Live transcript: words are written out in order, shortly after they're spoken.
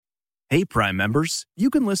Hey, Prime members, you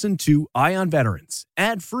can listen to Eye on Veterans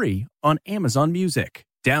ad-free on Amazon Music.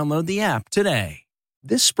 Download the app today.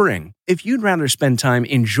 This spring, if you'd rather spend time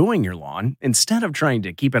enjoying your lawn instead of trying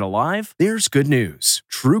to keep it alive, there's good news.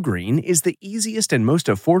 True Green is the easiest and most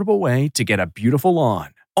affordable way to get a beautiful lawn.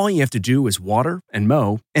 All you have to do is water and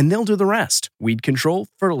mow, and they'll do the rest. Weed control,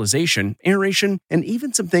 fertilization, aeration, and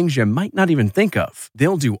even some things you might not even think of.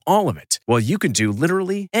 They'll do all of it, while you can do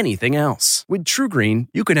literally anything else. With True Green,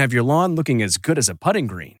 you can have your lawn looking as good as a putting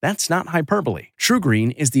green. That's not hyperbole. True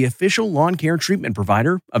Green is the official lawn care treatment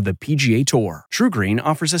provider of the PGA Tour. True Green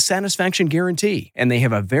offers a satisfaction guarantee, and they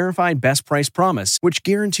have a verified best price promise, which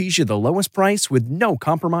guarantees you the lowest price with no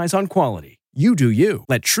compromise on quality. You do you.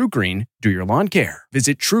 Let True Green do your lawn care.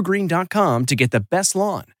 Visit truegreen.com to get the best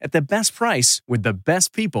lawn at the best price with the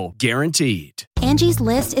best people guaranteed. Angie's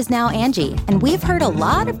List is now Angie, and we've heard a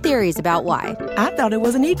lot of theories about why. I thought it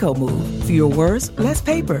was an eco move. Fewer words, less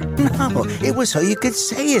paper. No, it was so you could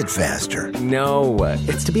say it faster. No,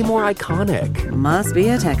 it's to be more iconic. Must be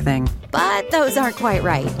a tech thing. But those aren't quite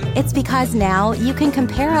right. It's because now you can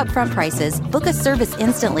compare upfront prices, book a service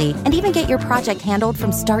instantly, and even get your project handled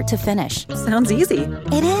from start to finish. Sounds easy.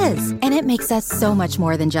 It is, and it makes us so much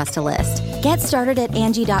more than just a list. Get started at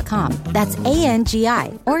Angie.com. That's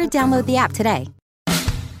ANGI, or download the app today.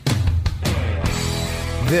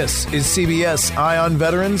 This is CBS Eye on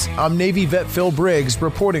Veterans. I'm Navy vet Phil Briggs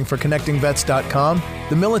reporting for ConnectingVets.com,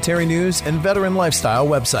 the military news and veteran lifestyle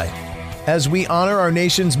website. As we honor our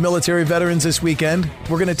nation's military veterans this weekend,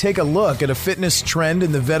 we're going to take a look at a fitness trend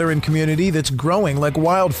in the veteran community that's growing like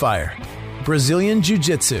wildfire: Brazilian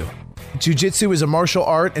Jiu-Jitsu. Jiu-Jitsu is a martial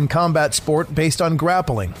art and combat sport based on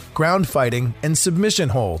grappling, ground fighting, and submission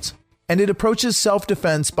holds. And it approaches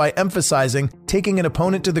self-defense by emphasizing taking an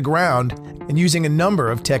opponent to the ground and using a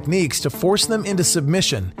number of techniques to force them into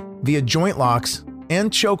submission via joint locks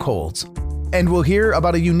and chokeholds. And we'll hear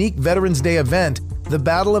about a unique Veterans Day event, the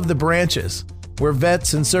Battle of the Branches, where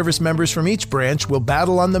vets and service members from each branch will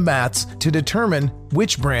battle on the mats to determine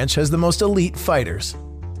which branch has the most elite fighters.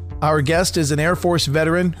 Our guest is an Air Force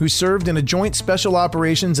veteran who served in a Joint Special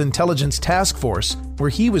Operations Intelligence Task Force,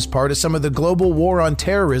 where he was part of some of the global war on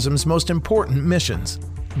terrorism's most important missions.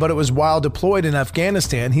 But it was while deployed in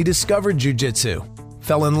Afghanistan he discovered jiu-jitsu,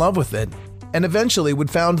 fell in love with it, and eventually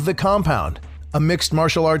would found The Compound, a mixed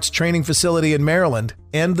martial arts training facility in Maryland,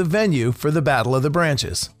 and the venue for the Battle of the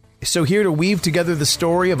Branches. So here to weave together the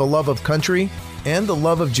story of a love of country and the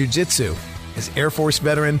love of jiu-jitsu is Air Force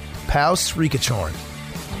veteran Pau Srikachorn.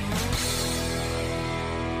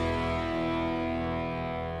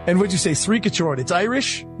 And what'd you say, Srikachorn? It's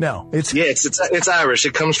Irish? No, it's Irish.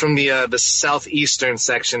 It comes from the southeastern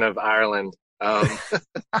section of Ireland,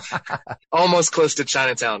 almost close to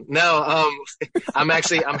Chinatown. No, I'm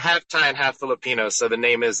half Thai and half Filipino, so the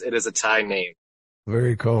name is a Thai name.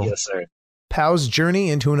 Very cool. Yes, sir. Pau's journey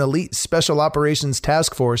into an elite special operations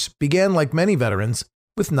task force began, like many veterans,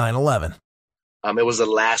 with 9/11. It was the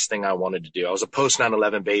last thing I wanted to do. I was a post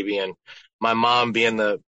 9/11 baby, and my mom, being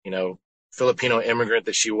the Filipino immigrant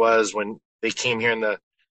that she was when they came here in the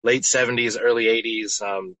late 70s, early 80s,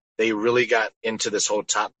 they really got into this whole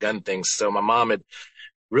Top Gun thing. So my mom had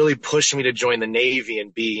really pushed me to join the Navy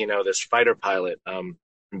and be, this fighter pilot.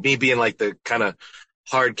 Me being like the kind of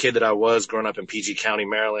hard kid that I was growing up in PG County,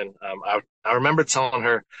 Maryland, I remember telling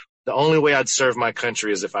her the only way I'd serve my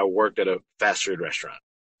country is if I worked at a fast food restaurant.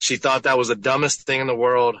 She thought that was the dumbest thing in the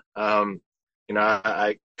world.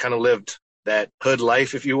 I kind of lived that hood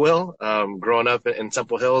life, if you will, growing up in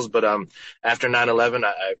Temple Hills. But after 9/11,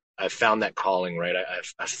 I found that calling, right?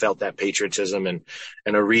 I felt that patriotism and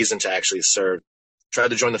a reason to actually serve. Tried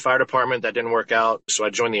to join the fire department. That didn't work out. So I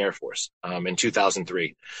joined the Air Force in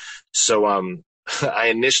 2003. So I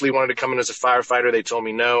initially wanted to come in as a firefighter. They told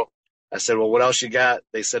me no. I said, well, what else you got?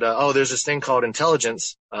 They said, there's this thing called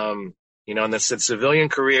intelligence, and they said civilian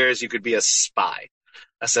careers, you could be a spy.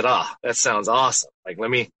 I said, that sounds awesome. Like, let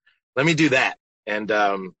me do that. And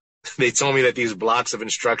they told me that these blocks of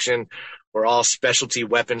instruction were all specialty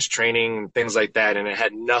weapons training and things like that. And it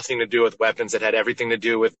had nothing to do with weapons. It had everything to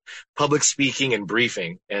do with public speaking and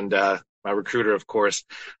briefing. And my recruiter, of course,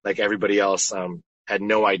 like everybody else, had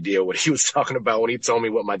no idea what he was talking about when he told me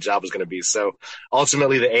what my job was going to be. So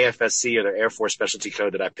ultimately the AFSC, or the Air Force Specialty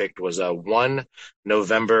Code that I picked, was 1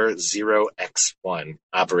 November 0X1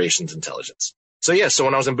 Operations Intelligence. So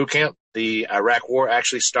when I was in boot camp, the Iraq War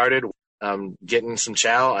actually started. Getting some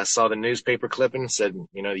chow, I saw the newspaper clipping, said,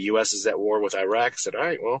 the U.S. is at war with Iraq. I said, all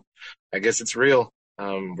right, well, I guess it's real.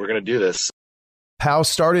 We're going to do this. Pau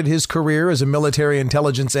started his career as a military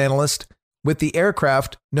intelligence analyst with the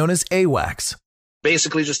aircraft known as AWACS.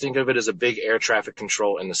 Basically, just think of it as a big air traffic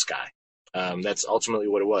control in the sky. That's ultimately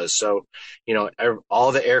what it was. So,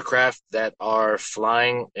 all the aircraft that are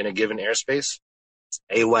flying in a given airspace,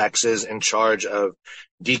 AWACS is in charge of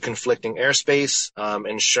deconflicting airspace,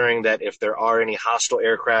 ensuring that if there are any hostile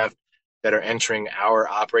aircraft that are entering our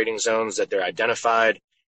operating zones, that they're identified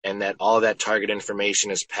and that all that target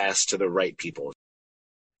information is passed to the right people.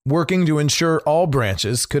 Working to ensure all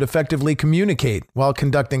branches could effectively communicate while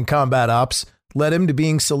conducting combat ops led him to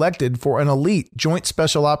being selected for an elite Joint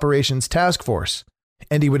Special Operations Task Force,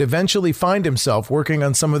 and he would eventually find himself working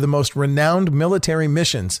on some of the most renowned military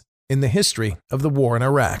missions in the history of the war in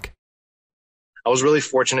Iraq. I was really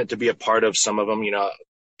fortunate to be a part of some of them.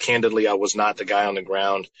 Candidly, I was not the guy on the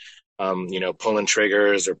ground, pulling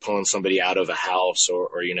triggers or pulling somebody out of a house or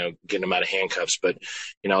getting them out of handcuffs. But,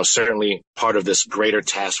 I was certainly part of this greater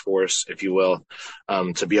task force, if you will,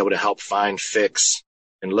 to be able to help find, fix,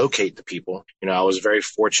 and locate the people. I was very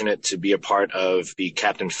fortunate to be a part of the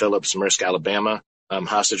Captain Phillips Maersk, Alabama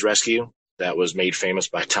hostage rescue that was made famous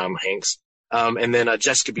by Tom Hanks. And then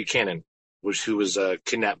Jessica Buchanan, who was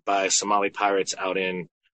kidnapped by Somali pirates out in, I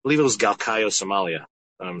believe it was Galkayo, Somalia.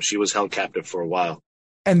 She was held captive for a while.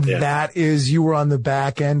 And that is, you were on the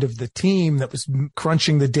back end of the team that was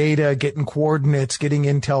crunching the data, getting coordinates, getting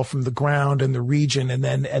intel from the ground and the region. And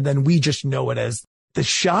then we just know it as the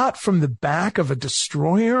shot from the back of a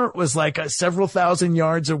destroyer was like several thousand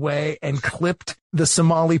yards away and clipped the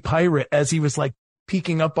Somali pirate as he was like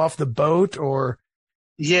peeking up off the boat or.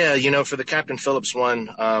 Yeah. For the Captain Phillips one,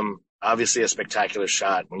 obviously a spectacular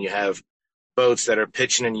shot when you have boats that are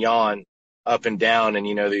pitching and yawing up and down and,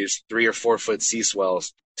 these 3 or 4 foot sea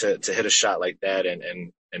swells to hit a shot like that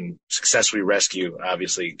and successfully rescue.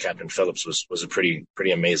 Obviously Captain Phillips was a pretty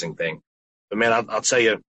amazing thing. But man, I'll tell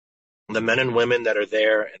you, the men and women that are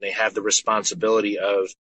there and they have the responsibility of,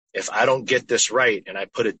 if I don't get this right and I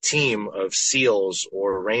put a team of SEALs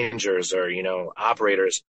or Rangers or,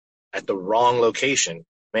 operators at the wrong location,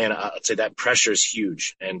 man, I'd say that pressure is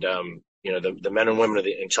huge. And, the men and women of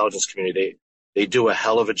the intelligence community, they do a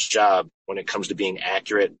hell of a job when it comes to being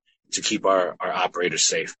accurate to keep our operators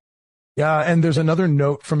safe. Yeah. And there's another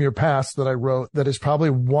note from your past that I wrote that is probably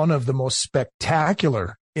one of the most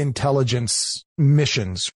spectacular intelligence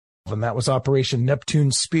missions. And that was Operation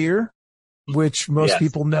Neptune Spear, which most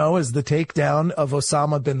people know as the takedown of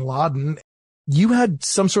Osama bin Laden. You had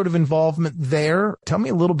some sort of involvement there. Tell me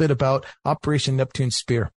a little bit about Operation Neptune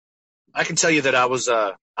Spear. I can tell you that I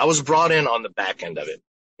was brought in on the back end of it.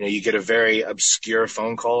 You get a very obscure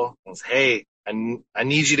phone call. It's, hey, I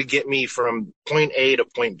need you to get me from point A to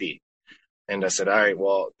point B. And I said, all right,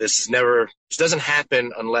 well, this doesn't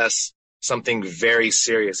happen unless something very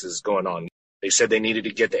serious is going on. They said they needed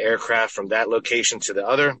to get the aircraft from that location to the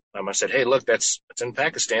other. I said, hey, look, that's in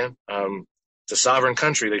Pakistan. It's a sovereign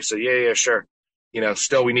country. They said, yeah, sure.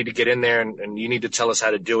 Still, we need to get in there and you need to tell us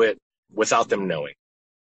how to do it without them knowing.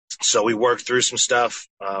 So we worked through some stuff,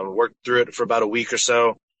 worked through it for about a week or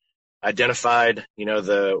so, identified,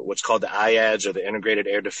 what's called the IADS or the Integrated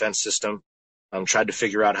Air Defense System, tried to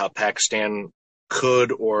figure out how Pakistan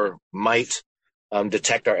could or might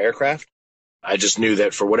detect our aircraft. I just knew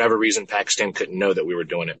that for whatever reason, Pakistan couldn't know that we were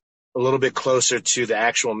doing it. A little bit closer to the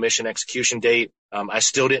actual mission execution date, I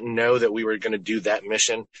still didn't know that we were going to do that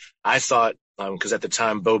mission. I thought, because at the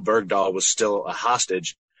time, Bo Bergdahl was still a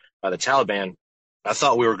hostage by the Taliban, I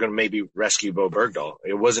thought we were going to maybe rescue Bo Bergdahl.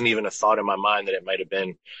 It wasn't even a thought in my mind that it might have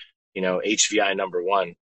been, HVI number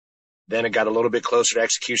 1. Then it got a little bit closer to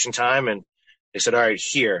execution time, and they said, all right,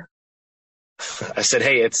 here. I said,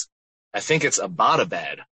 hey, I think it's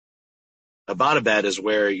Abbottabad. Abbottabad is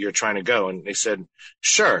where you're trying to go. And they said,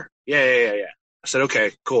 sure. Yeah. I said,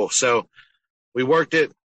 okay, cool. So we worked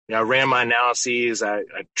it. I ran my analyses. I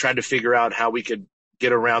tried to figure out how we could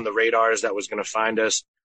get around the radars that was going to find us,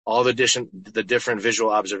 all the different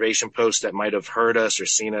visual observation posts that might have heard us or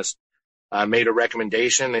seen us. I made a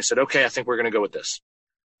recommendation. They said, okay, I think we're going to go with this.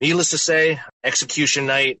 Needless to say, execution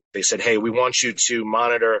night, they said, hey, we want you to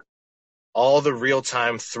monitor all the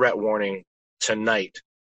real-time threat warning tonight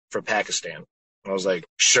for Pakistan. I was like,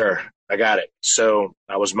 sure, I got it. So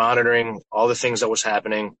I was monitoring all the things that was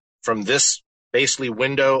happening from this basically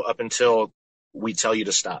window up until we tell you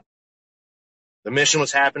to stop. The mission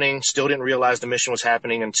was happening, still didn't realize the mission was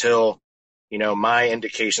happening until, my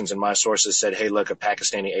indications and my sources said, hey, look, a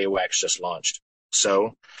Pakistani AWACS just launched.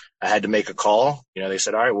 So I had to make a call. They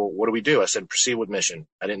said, all right, well, what do we do? I said, proceed with mission.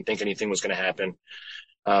 I didn't think anything was going to happen.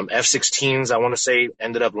 F-16s, I want to say,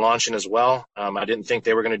 ended up launching as well. I didn't think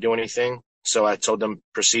they were going to do anything. So I told them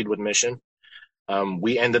proceed with mission.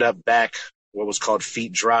 We ended up back what was called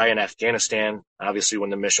feet dry in Afghanistan, obviously when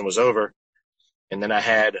the mission was over. And then I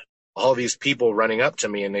had all these people running up to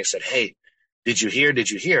me and they said, hey, Did you hear? Did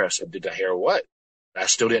you hear? I said, did I hear what? I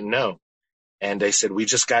still didn't know. And they said, we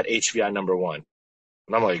just got HVI #1.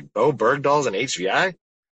 And I'm like, Bo Bergdahl's an HVI?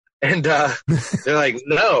 And they're like,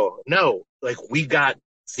 no, like we got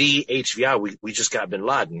the HVI. We just got Bin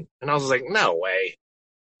Laden. And I was like, no way.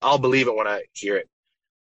 I'll believe it when I hear it.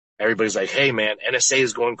 Everybody's like, hey man, NSA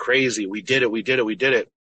is going crazy. We did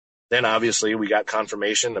it. Then obviously we got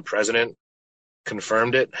confirmation. The president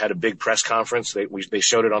confirmed it, had a big press conference. They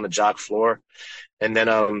showed it on the jock floor. And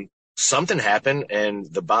then something happened, and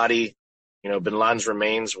the body, Bin Laden's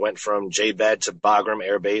remains went from J-Bed to Bagram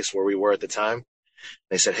Air Base, where we were at the time.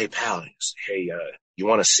 They said, hey, pal, hey, you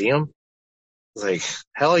want to see him? I was like,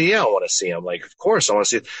 hell yeah, I want to see him. Like, of course I want to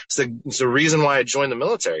see it. It's the reason why I joined the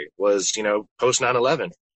military was, post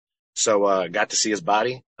 9/11. So got to see his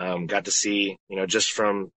body, got to see, just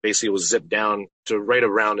from basically it was zipped down to right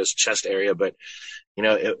around his chest area. But,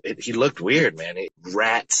 he looked weird, man.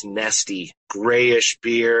 Rat's nesty, grayish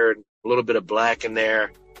beard, a little bit of black in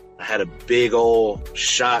there. I had a big old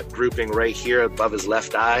shot grouping right here above his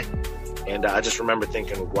left eye. And I just remember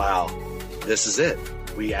thinking, wow, this is it.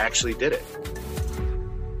 We actually did it.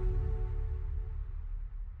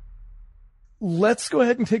 Let's go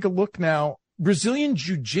ahead and take a look now. Brazilian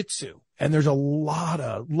Jiu-Jitsu. And there's a lot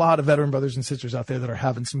of veteran brothers and sisters out there that are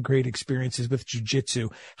having some great experiences with Jiu-Jitsu.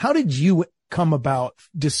 How did you come about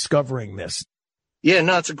discovering this? Yeah,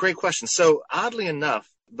 no, it's a great question. So oddly enough,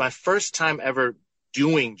 my first time ever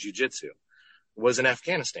doing Jiu-Jitsu was in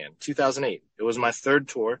Afghanistan, 2008. It was my third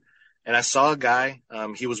tour. And I saw a guy,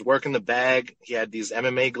 he was working the bag. He had these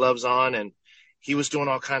MMA gloves on, and he was doing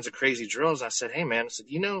all kinds of crazy drills. I said, hey, man, I said,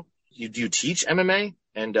 do you teach MMA?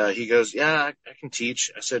 And he goes, yeah, I can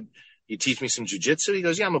teach. I said, you teach me some jiu-jitsu? He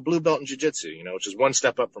goes, yeah, I'm a blue belt in jiu-jitsu, which is one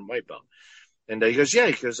step up from white belt. And he goes,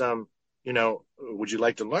 yeah, would you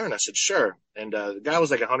like to learn? I said, sure. And the guy was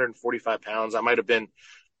like 145 pounds. I might have been,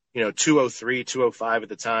 203, 205 at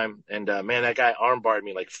the time. And man, that guy armbarred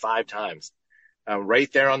me like 5 times.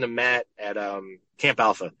 Right there on the mat at Camp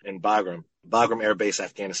Alpha in Bagram Air Base,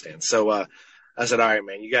 Afghanistan. So I said, all right,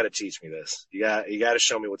 man, you got to teach me this. You got to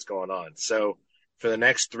show me what's going on. So for the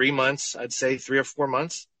next 3 months, I'd say 3 or 4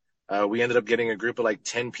 months, we ended up getting a group of like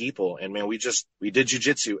 10 people. And man, we did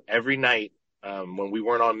jiu-jitsu every night when we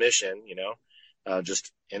weren't on mission,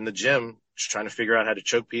 just in the gym, just trying to figure out how to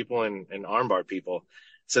choke people and armbar people.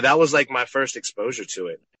 So that was like my first exposure to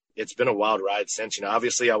it. It's been a wild ride since.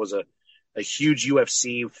 Obviously I was a huge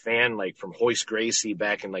UFC fan, like from Royce Gracie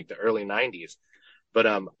back in like the early 90s. But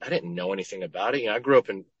I didn't know anything about it. I grew up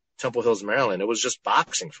in Temple Hills, Maryland. It was just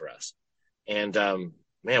boxing for us. And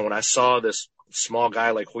man, when I saw this small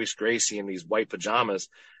guy like Royce Gracie in these white pajamas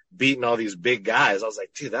beating all these big guys, I was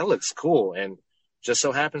like, dude, that looks cool. And just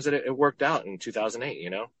so happens that it worked out in 2008,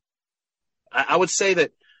 I would say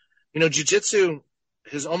that, jiu-jitsu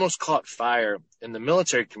has almost caught fire in the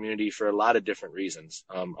military community for a lot of different reasons.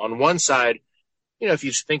 On one side, if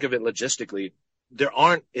you think of it logistically, there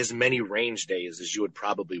aren't as many range days as you would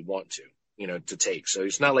probably want to take. So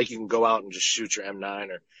it's not like you can go out and just shoot your M9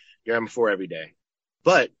 or your M4 every day,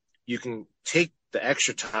 but you can take the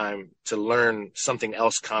extra time to learn something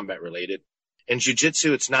else combat related. In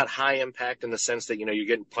jiu-jitsu, it's not high impact in the sense that, you're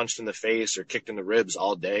getting punched in the face or kicked in the ribs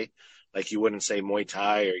all day, like you wouldn't say Muay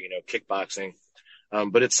Thai or, kickboxing.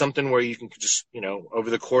 But it's something where you can just, over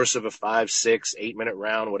the course of a 5, 6, 8 minute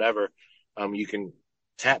round, whatever, you can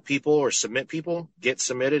tap people or submit people, get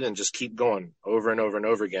submitted, and just keep going over and over and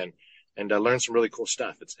over again, and learn some really cool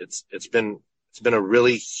stuff. It's been a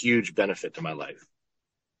really huge benefit to my life.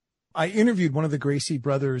 I interviewed one of the Gracie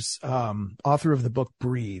brothers, author of the book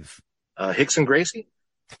Breathe. Hickson Gracie?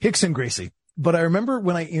 Hickson Gracie. But I remember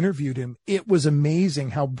when I interviewed him, it was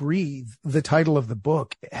amazing how Breathe, the title of the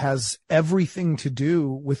book, has everything to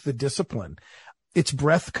do with the discipline. It's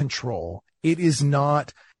breath control. It is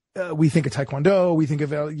not, we think of Taekwondo, we think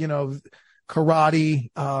of, karate,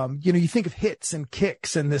 you think of hits and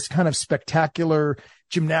kicks and this kind of spectacular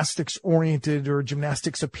gymnastics oriented or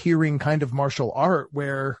gymnastics appearing kind of martial art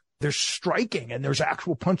where there's striking and there's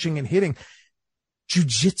actual punching and hitting.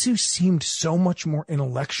 Jiu-jitsu seemed so much more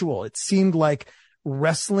intellectual. It seemed like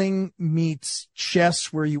wrestling meets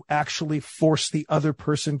chess where you actually force the other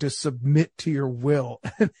person to submit to your will.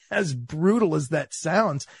 And as brutal as that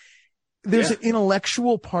sounds, there's an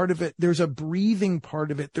intellectual part of it. There's a breathing part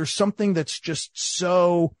of it. There's something that's just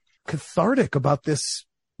so cathartic about this,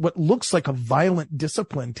 what looks like a violent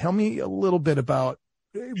discipline. Tell me a little bit about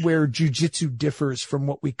where jiu-jitsu differs from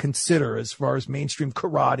what we consider as far as mainstream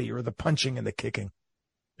karate or the punching and the kicking.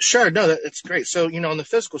 Sure. No, that's great. So, on the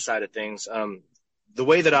physical side of things, the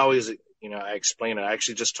way that I always, I explain it, I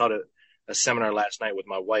actually just taught a a seminar last night with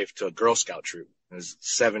my wife to a Girl Scout troop. It was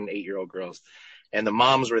 7, 8-year-old girls. And the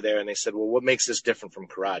moms were there and they said, well, what makes this different from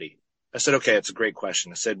karate? I said, okay, it's a great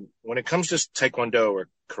question. I said, when it comes to taekwondo or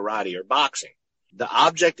karate or boxing, the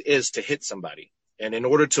object is to hit somebody. And in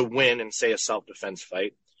order to win in, say, a self-defense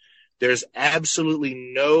fight, there's absolutely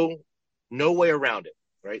no way around it,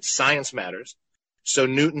 right? Science matters. So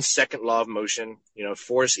Newton's second law of motion,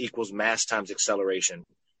 force equals mass times acceleration,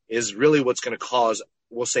 is really what's going to cause,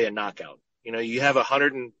 we'll say, a knockout. You have a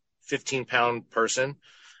 115-pound person,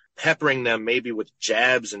 peppering them maybe with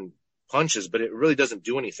jabs and punches, but it really doesn't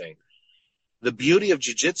do anything. The beauty of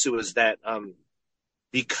jiu-jitsu is that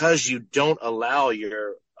because you don't allow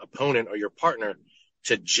your opponent or your partner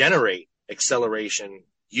to generate acceleration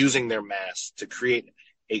using their mass to create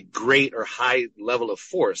a great or high level of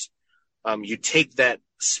force, you take that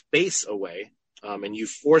space away and you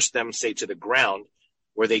force them, say, to the ground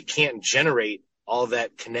where they can't generate all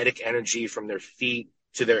that kinetic energy from their feet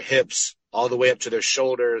to their hips, all the way up to their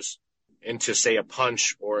shoulders into, say, a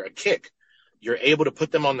punch or a kick. You're able to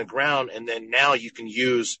put them on the ground, and then now you can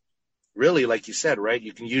use, really, like you said, right?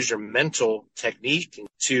 You can use your mental technique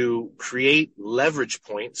to create leverage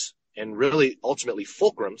points and really ultimately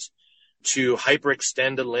fulcrums to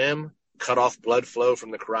hyperextend a limb, cut off blood flow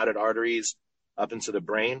from the carotid arteries up into the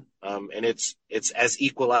brain. And it's as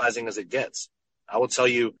equalizing as it gets. I will tell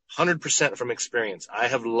you 100% from experience. I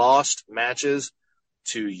have lost matches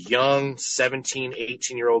to young 17,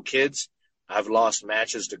 18-year-old kids. I've lost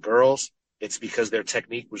matches to girls. It's because their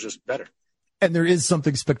technique was just better. And there is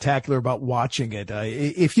something spectacular about watching it.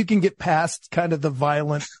 If you can get past kind of the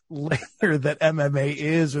violent layer that MMA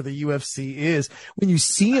is or the UFC is, when you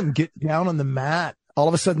see them get down on the mat, all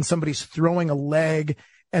of a sudden somebody's throwing a leg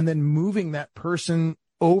and then moving that person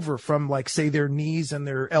over from, like, say, their knees and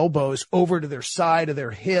their elbows over to their side of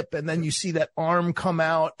their hip. And then you see that arm come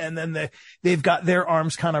out, and then they've got their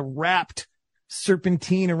arms kind of wrapped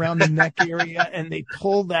serpentine around the neck area, and they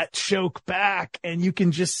pull that choke back, and you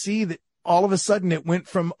can just see that all of a sudden it went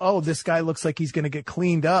from, oh, this guy looks like he's going to get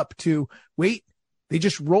cleaned up, to, wait, they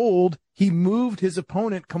just rolled. He moved his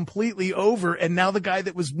opponent completely over, and now the guy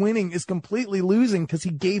that was winning is completely losing because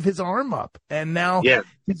he gave his arm up. And now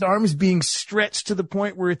his arm's being stretched to the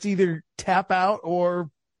point where it's either tap out or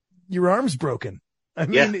your arm's broken. I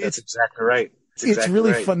mean, that's exactly right. It's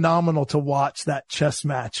really phenomenal to watch that chess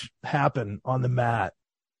match happen on the mat.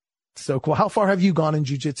 So cool. How far have you gone in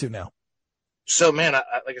jiu-jitsu now? So, man,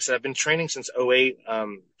 like I said, I've been training since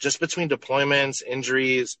 2008, just between deployments,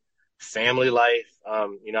 injuries, family life.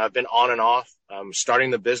 I've been on and off. Starting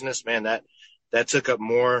the business, man, that took up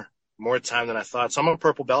more time than I thought. So I'm a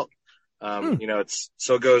purple belt.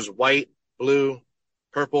 It goes white, blue,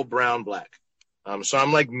 purple, brown, black. So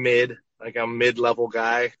I'm I'm mid-level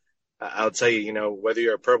guy. I'll tell you, whether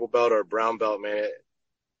you're a purple belt or a brown belt, man,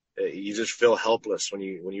 you just feel helpless when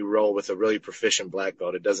you roll with a really proficient black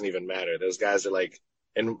belt. It doesn't even matter. Those guys are like,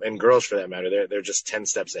 and girls for that matter, they're just 10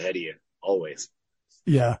 steps ahead of you always.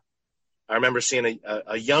 Yeah. I remember seeing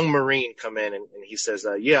a young Marine come in and he says,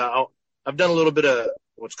 I've done a little bit of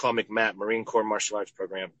what's called McMAP, Marine Corps Martial Arts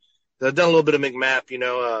Program. I've done a little bit of McMAP,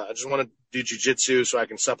 I just want to do jiu-jitsu so I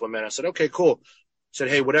can supplement. I said, okay, cool. I said,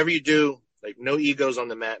 hey, whatever you do, like, no egos on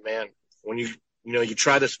the mat, man. When you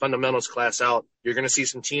try this fundamentals class out, you're going to see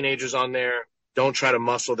some teenagers on there. Don't try to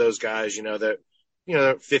muscle those guys,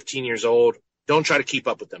 they're 15 years old. Don't try to keep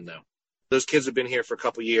up with them now. Those kids have been here for a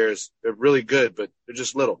couple years. They're really good, but they're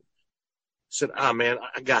just little. I said, man,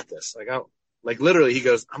 I got this. Literally, he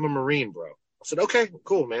goes, I'm a Marine, bro. I said, okay,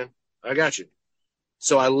 cool, man. I got you.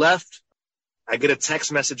 So I left. I get a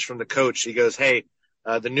text message from the coach. He goes, hey,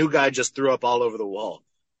 the new guy just threw up all over the wall.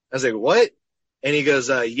 I was like, what? And he goes,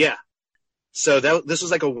 yeah. So this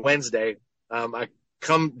was like a Wednesday. I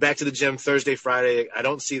come back to the gym Thursday, Friday. I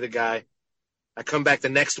don't see the guy. I come back the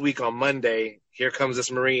next week on Monday. Here comes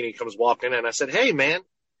this Marine. He comes walking in. I said, hey, man.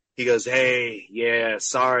 He goes, hey, yeah,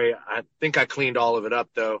 sorry. I think I cleaned all of it up,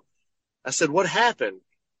 though. I said, what happened?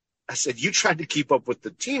 I said, you tried to keep up with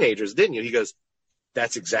the teenagers, didn't you? He goes,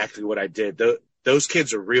 that's exactly what I did. Those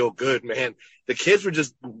kids are real good, man. The kids were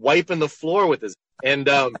just wiping the floor with us. And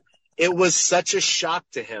it was such a shock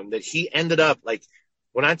to him that he ended up, like,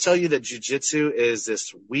 when I tell you that jiu-jitsu is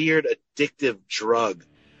this weird, addictive drug,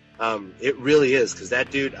 it really is, because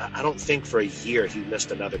that dude, I don't think for a year he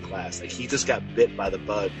missed another class. Like, he just got bit by the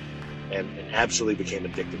bug and absolutely became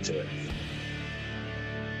addicted to it.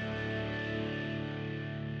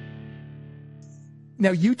 Now,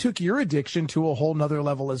 you took your addiction to a whole nother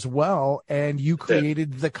level as well, and you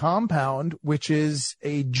created the Compound, which is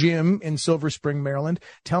a gym in Silver Spring, Maryland.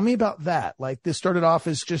 Tell me about that. Like, this started off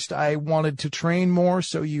as just, I wanted to train more,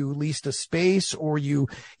 so you leased a space, or you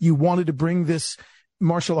wanted to bring this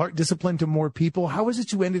martial art discipline to more people. How is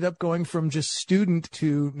it you ended up going from just student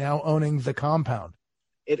to now owning the Compound?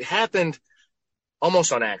 It happened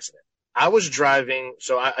almost on accident. I was driving.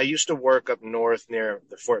 So I used to work up north near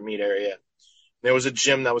the Fort Meade area. There was a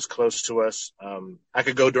gym that was close to us. I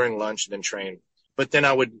could go during lunch and then train. But then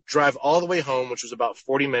I would drive all the way home, which was about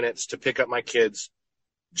 40 minutes, to pick up my kids,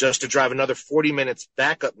 just to drive another 40 minutes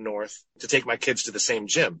back up north to take my kids to the same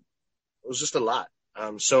gym. It was just a lot.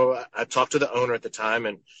 So I talked to the owner at the time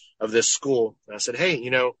of this school, and I said, hey,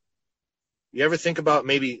 you ever think about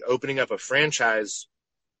maybe opening up a franchise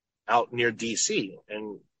out near DC?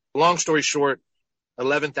 And long story short,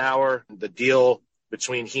 11th hour, the deal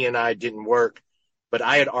between he and I didn't work, but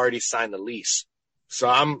I had already signed the lease. So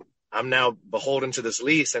I'm now beholden to this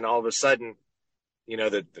lease, and all of a sudden,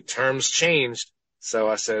 the terms changed. So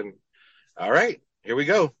I said, all right, here we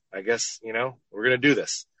go. I guess, we're going to do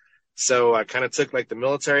this. So I kind of took like the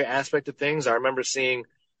military aspect of things. I remember seeing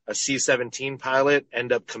a C-17 pilot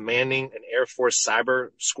end up commanding an Air Force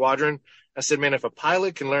cyber squadron. I said, man, if a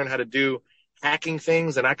pilot can learn how to do hacking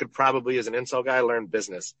things, then I could probably, as an intel guy, learn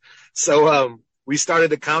business. So, we started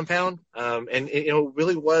the Compound, and it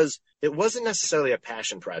wasn't necessarily a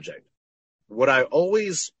passion project. What I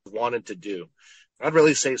always wanted to do, I'd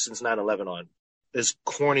really say since 9/11 on, as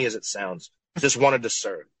corny as it sounds, I just wanted to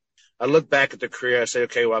serve. I look back at the career, I say,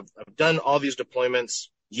 okay, well, I've done all these deployments,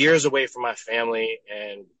 years away from my family,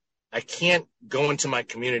 and I can't go into my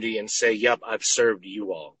community and say, yep, I've served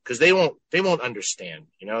you all, because they won't understand.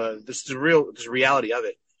 This is the reality of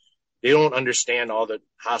it. They don't understand all the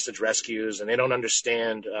hostage rescues, and they don't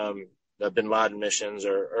understand the Bin Laden missions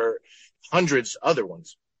or hundreds other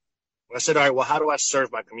ones. I said, all right, well, how do I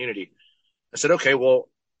serve my community? I said, okay, well,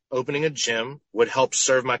 opening a gym would help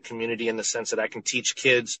serve my community in the sense that I can teach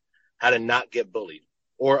kids how to not get bullied,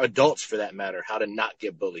 or adults for that matter, how to not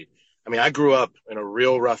get bullied. I mean, I grew up in a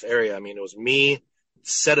real rough area. I mean, it was me,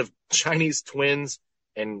 set of Chinese twins,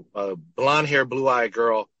 and a blonde hair, blue eye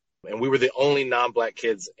girl. And we were the only non-black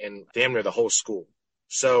kids in damn near the whole school.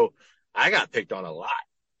 So I got picked on a lot,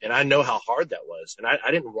 and I know how hard that was. And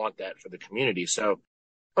I didn't want that for the community. So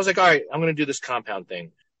I was like, all right, I'm going to do this Compound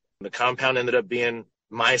thing. And the Compound ended up being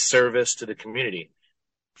my service to the community.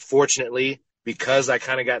 Fortunately, because I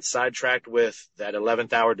kind of got sidetracked with that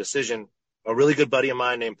 11th hour decision, a really good buddy of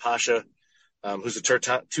mine named Pasha, who's a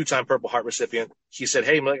two-time Purple Heart recipient, he said,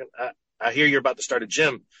 hey, Milligan, I hear you're about to start a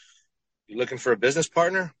gym. You looking for a business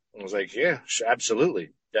partner? I was like, yeah, sure, absolutely.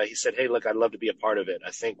 He said, hey, look, I'd love to be a part of it.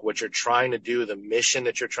 I think what you're trying to do, the mission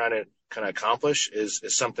that you're trying to kind of accomplish is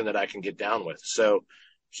something that I can get down with. So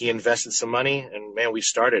he invested some money, and man, we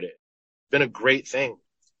started it. It's been a great thing.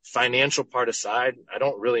 Financial part aside, I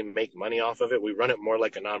don't really make money off of it. We run it more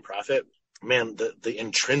like a nonprofit. Man, the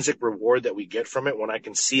intrinsic reward that we get from it, when I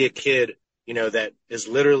can see a kid, that is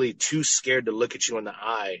literally too scared to look at you in the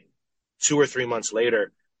eye 2 or 3 months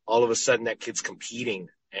later, all of a sudden that kid's competing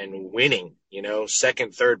and winning,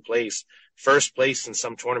 second, third place, first place in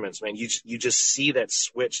some tournaments, man, you just see that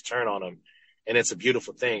switch turn on them, and it's a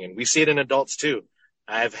beautiful thing. And we see it in adults too.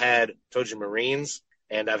 I've had, told you, Marines,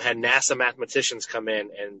 and I've had NASA mathematicians come in,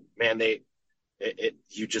 and man,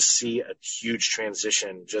 you just see a huge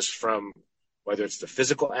transition just from whether it's the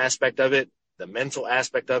physical aspect of it, the mental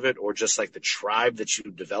aspect of it, or just like the tribe that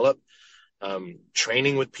you develop,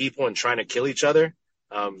 training with people and trying to kill each other.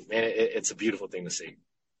 Man, it's a beautiful thing to see.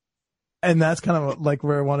 And that's kind of like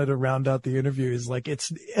where I wanted to round out the interview, is like,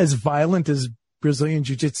 it's as violent as Brazilian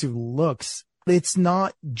Jiu-Jitsu looks. It's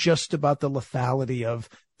not just about the lethality of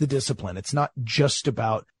the discipline. It's not just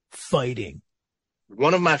about fighting.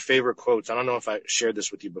 One of my favorite quotes, I don't know if I shared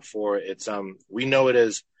this with you before. It's, we know it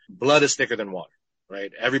as blood is thicker than water,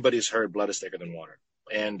 right? Everybody's heard blood is thicker than water.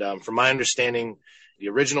 And from my understanding, the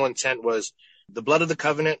original intent was the blood of the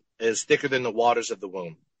covenant is thicker than the waters of the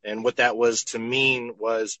womb. And what that was to mean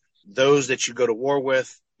was those that you go to war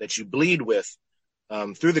with, that you bleed with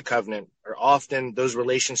through the covenant, are often those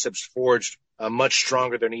relationships forged much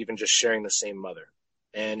stronger than even just sharing the same mother.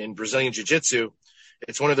 And in Brazilian Jiu-Jitsu,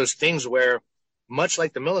 it's one of those things where, much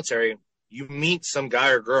like the military, you meet some guy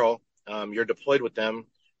or girl, you're deployed with them,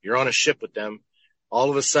 you're on a ship with them,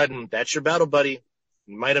 all of a sudden, that's your battle buddy.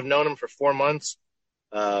 You might have known him for 4 months.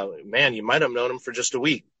 Man, you might have known him for just a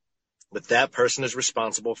week. But that person is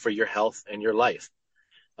responsible for your health and your life,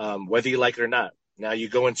 whether you like it or not. Now, you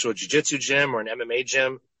go into a jiu-jitsu gym or an MMA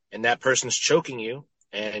gym, and that person's choking you,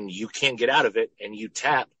 and you can't get out of it, and you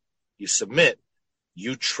tap, you submit,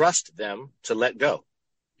 you trust them to let go.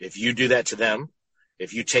 If you do that to them,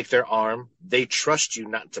 if you take their arm, they trust you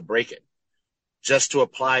not to break it, just to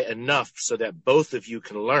apply enough so that both of you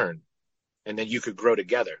can learn and then you could grow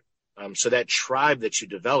together. So that tribe that you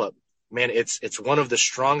develop, man, it's one of the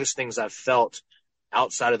strongest things I've felt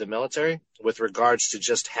outside of the military with regards to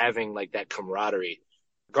just having like that camaraderie,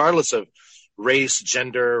 regardless of race,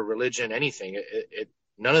 gender, religion, anything.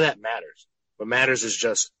 None of that matters. What matters is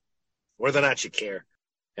just whether or not you care.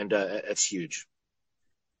 And it's huge.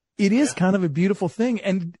 It is kind of a beautiful thing.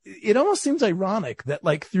 And it almost seems ironic that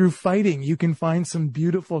like through fighting, you can find some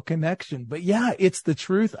beautiful connection. But yeah, it's the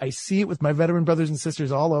truth. I see it with my veteran brothers and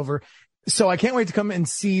sisters all over. So I can't wait to come and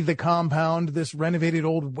see the compound, this renovated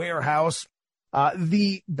old warehouse.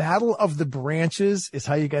 The Battle of the Branches is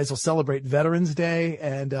how you guys will celebrate Veterans Day.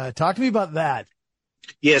 And talk to me about that.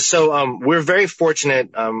 Yeah, so we're very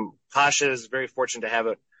fortunate. Pasha is very fortunate to have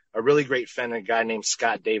a really great friend, a guy named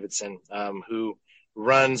Scott Davidson, who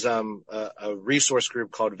runs a resource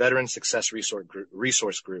group called Veteran Success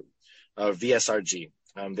Resource Group, VSRG.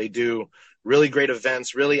 They do really great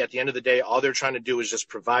events. Really, at the end of the day, all they're trying to do is just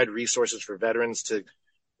provide resources for veterans to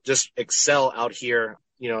just excel out here,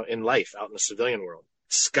 in life, out in the civilian world.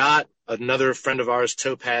 Scott, another friend of ours,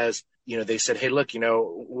 Topaz, they said, hey, look,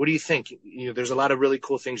 what do you think? There's a lot of really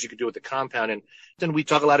cool things you could do with the compound. And then we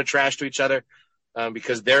talk a lot of trash to each other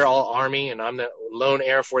because they're all Army and I'm the lone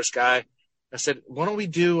Air Force guy. I said, why don't we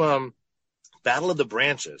do Battle of the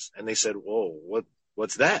Branches? And they said, whoa,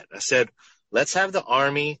 what's that? I said, let's have the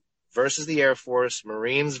Army versus the Air Force,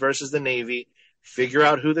 Marines versus the Navy, figure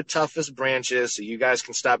out who the toughest branch is so you guys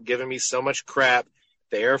can stop giving me so much crap.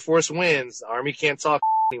 The Air Force wins, the Army can't talk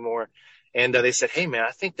anymore. And they said, hey, man,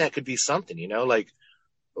 I think that could be something, like,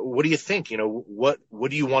 what do you think? What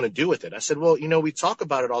do you want to do with it? I said, well, we talk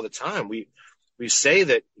about it all the time. We say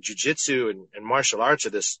that jiu-jitsu and martial arts are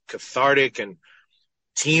this cathartic and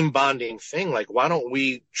team bonding thing. Like, why don't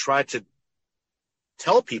we try to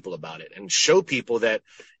tell people about it and show people that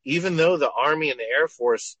even though the Army and the Air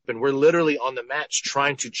Force, and we're literally on the mats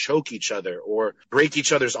trying to choke each other or break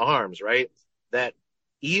each other's arms, right? That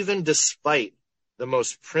even despite the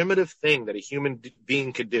most primitive thing that a human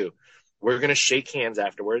being could do, we're going to shake hands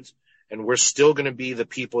afterwards and we're still going to be the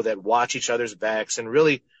people that watch each other's backs and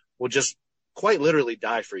really will just quite literally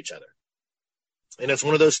die for each other. And it's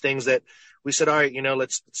one of those things that we said, all right,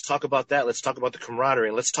 let's talk about that. Let's talk about the camaraderie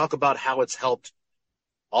and let's talk about how it's helped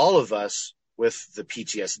all of us with the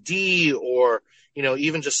PTSD or,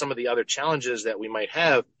 even just some of the other challenges that we might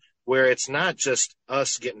have where it's not just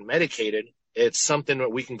us getting medicated. It's something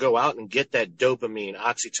that we can go out and get that dopamine,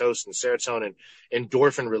 oxytocin, serotonin,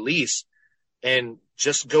 endorphin release and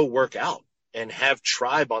just go work out and have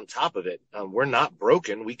tribe on top of it. We're not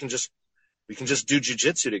broken. We can just do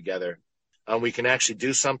jiu-jitsu together. We can actually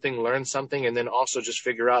do something, learn something, and then also just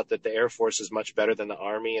figure out that the Air Force is much better than the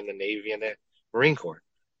Army and the Navy and the Marine Corps.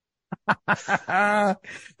 And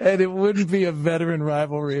it wouldn't be a veteran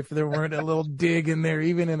rivalry if there weren't a little dig in there,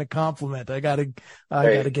 even in a compliment. I gotta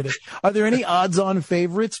get it. Are there any odds-on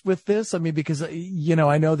favorites with this? I mean, because I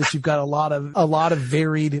know that you've got a lot of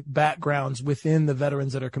varied backgrounds within the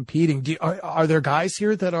veterans that are competing. Are there guys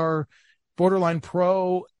here that are borderline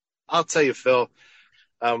pro? I'll tell you, Phil.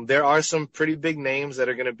 There are some pretty big names that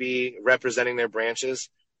are going to be representing their branches.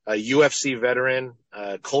 A UFC veteran,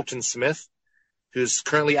 Colton Smith, who's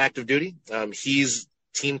currently active duty. He's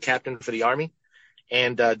team captain for the Army.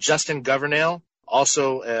 And Justin Governale,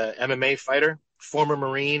 also a MMA fighter, former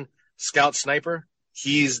Marine, scout sniper.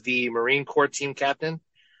 He's the Marine Corps team captain.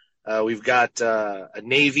 We've got a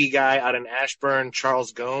Navy guy out in Ashburn,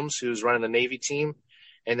 Charles Gomes, who's running the Navy team.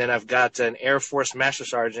 And then I've got an Air Force Master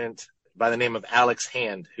Sergeant by the name of Alex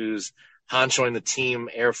Hand, who's honchoing the team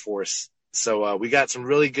Air Force. So we got some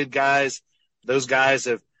really good guys. Those guys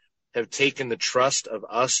have taken the trust of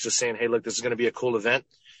us just saying, hey, look, this is going to be a cool event,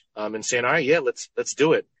 and saying, all right, yeah, let's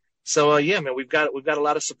do it. So, man, we've got a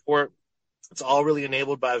lot of support. It's all really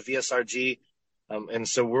enabled by VSRG. And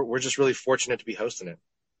so we're just really fortunate to be hosting it.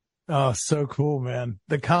 Oh, so cool, man.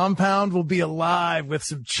 The compound will be alive with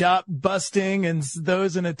some chop busting, and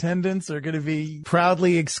those in attendance are going to be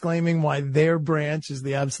proudly exclaiming why their branch is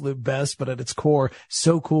the absolute best. But at its core,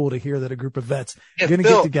 so cool to hear that a group of vets are going to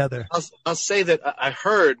get together. I'll say that I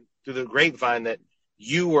heard through the grapevine that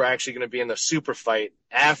you were actually going to be in the super fight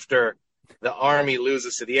after the Army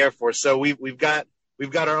loses to the Air Force. So we've got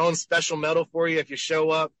our own special medal for you if you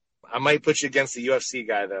show up. I might put you against the UFC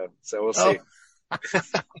guy though, so we'll see.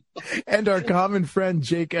 And our common friend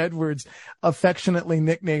Jake Edwards affectionately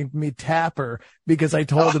nicknamed me Tapper because I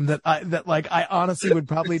told him that I honestly would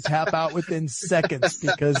probably tap out within seconds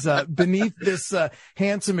because beneath this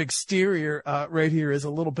handsome exterior right here is a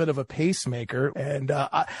little bit of a pacemaker, and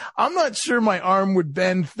I'm not sure my arm would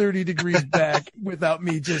bend 30 degrees back without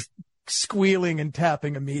me just squealing and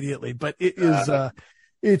tapping immediately. But it is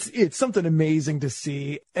it's something amazing to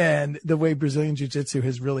see, and the way Brazilian Jiu-Jitsu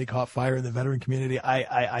has really caught fire in the veteran community,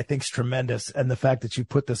 I think is tremendous. And the fact that you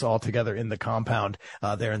put this all together in the compound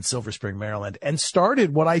there in Silver Spring, Maryland, and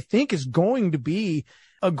started what I think is going to be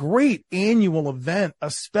a great annual event,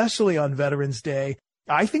 especially on Veterans Day.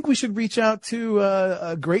 I think we should reach out to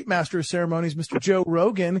a great master of ceremonies, Mr. Joe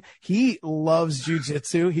Rogan. He loves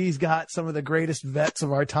jiu-jitsu. He's got some of the greatest vets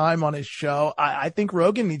of our time on his show. I think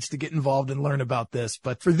Rogan needs to get involved and learn about this.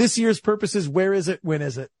 But for this year's purposes, where is it? When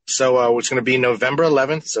is it? So it's going to be November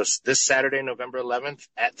 11th. So this Saturday, November 11th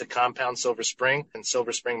at the compound Silver Spring in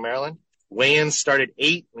Silver Spring, Maryland. Weigh-ins start at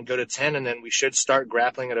 8 and go to 10, and then we should start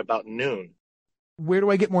grappling at about noon. Where do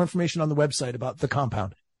I get more information on the website about the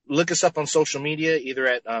compound? Look us up on social media, either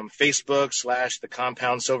at Facebook / The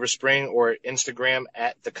Compound Silver Spring or Instagram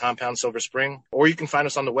at The Compound Silver Spring. Or you can find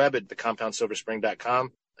us on the web at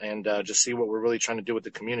thecompoundsilverspring.com and just see what we're really trying to do with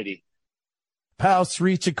the community. Pal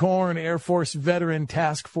Srichakorn, Air Force veteran,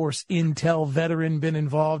 Task Force Intel veteran, been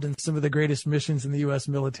involved in some of the greatest missions in the U.S.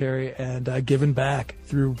 military and given back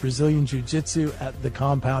through Brazilian Jiu-Jitsu at the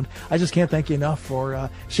compound. I just can't thank you enough for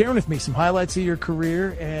sharing with me some highlights of your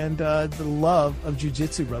career and the love of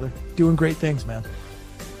Jiu-Jitsu, brother. Doing great things, man.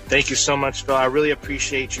 Thank you so much, Phil. I really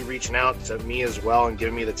appreciate you reaching out to me as well and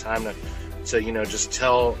giving me the time to just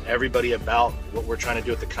tell everybody about what we're trying to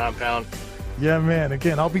do at the compound. Yeah, man.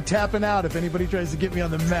 Again, I'll be tapping out if anybody tries to get me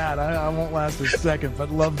on the mat. I won't last a second,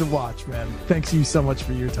 but love to watch, man. Thanks you so much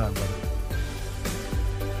for your time, brother.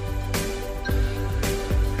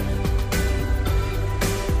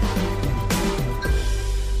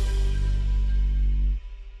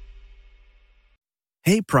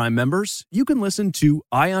 Hey, Prime members, you can listen to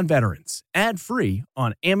Eye on Veterans ad-free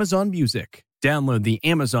on Amazon Music. Download the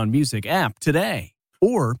Amazon Music app today.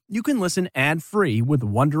 Or you can listen ad-free with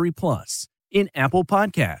Wondery Plus in Apple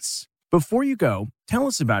Podcasts. Before you go, tell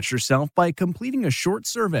us about yourself by completing a short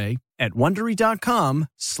survey at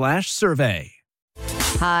Wondery.com/survey.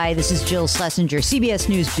 Hi, this is Jill Schlesinger, CBS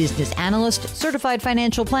News business analyst, certified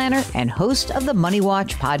financial planner, and host of the Money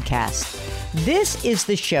Watch podcast. This is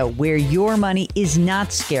the show where your money is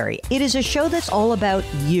not scary. It is a show that's all about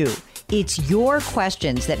you. It's your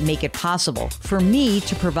questions that make it possible for me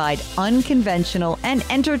to provide unconventional and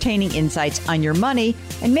entertaining insights on your money,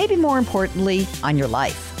 and maybe more importantly, on your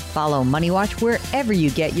life. Follow Money Watch wherever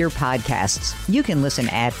you get your podcasts. You can listen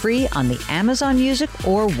ad-free on the Amazon Music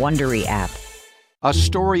or Wondery app. A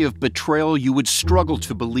story of betrayal you would struggle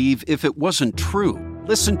to believe if it wasn't true.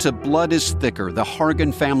 Listen to Blood is Thicker, The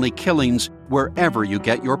Hargan Family Killings, wherever you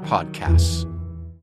get your podcasts.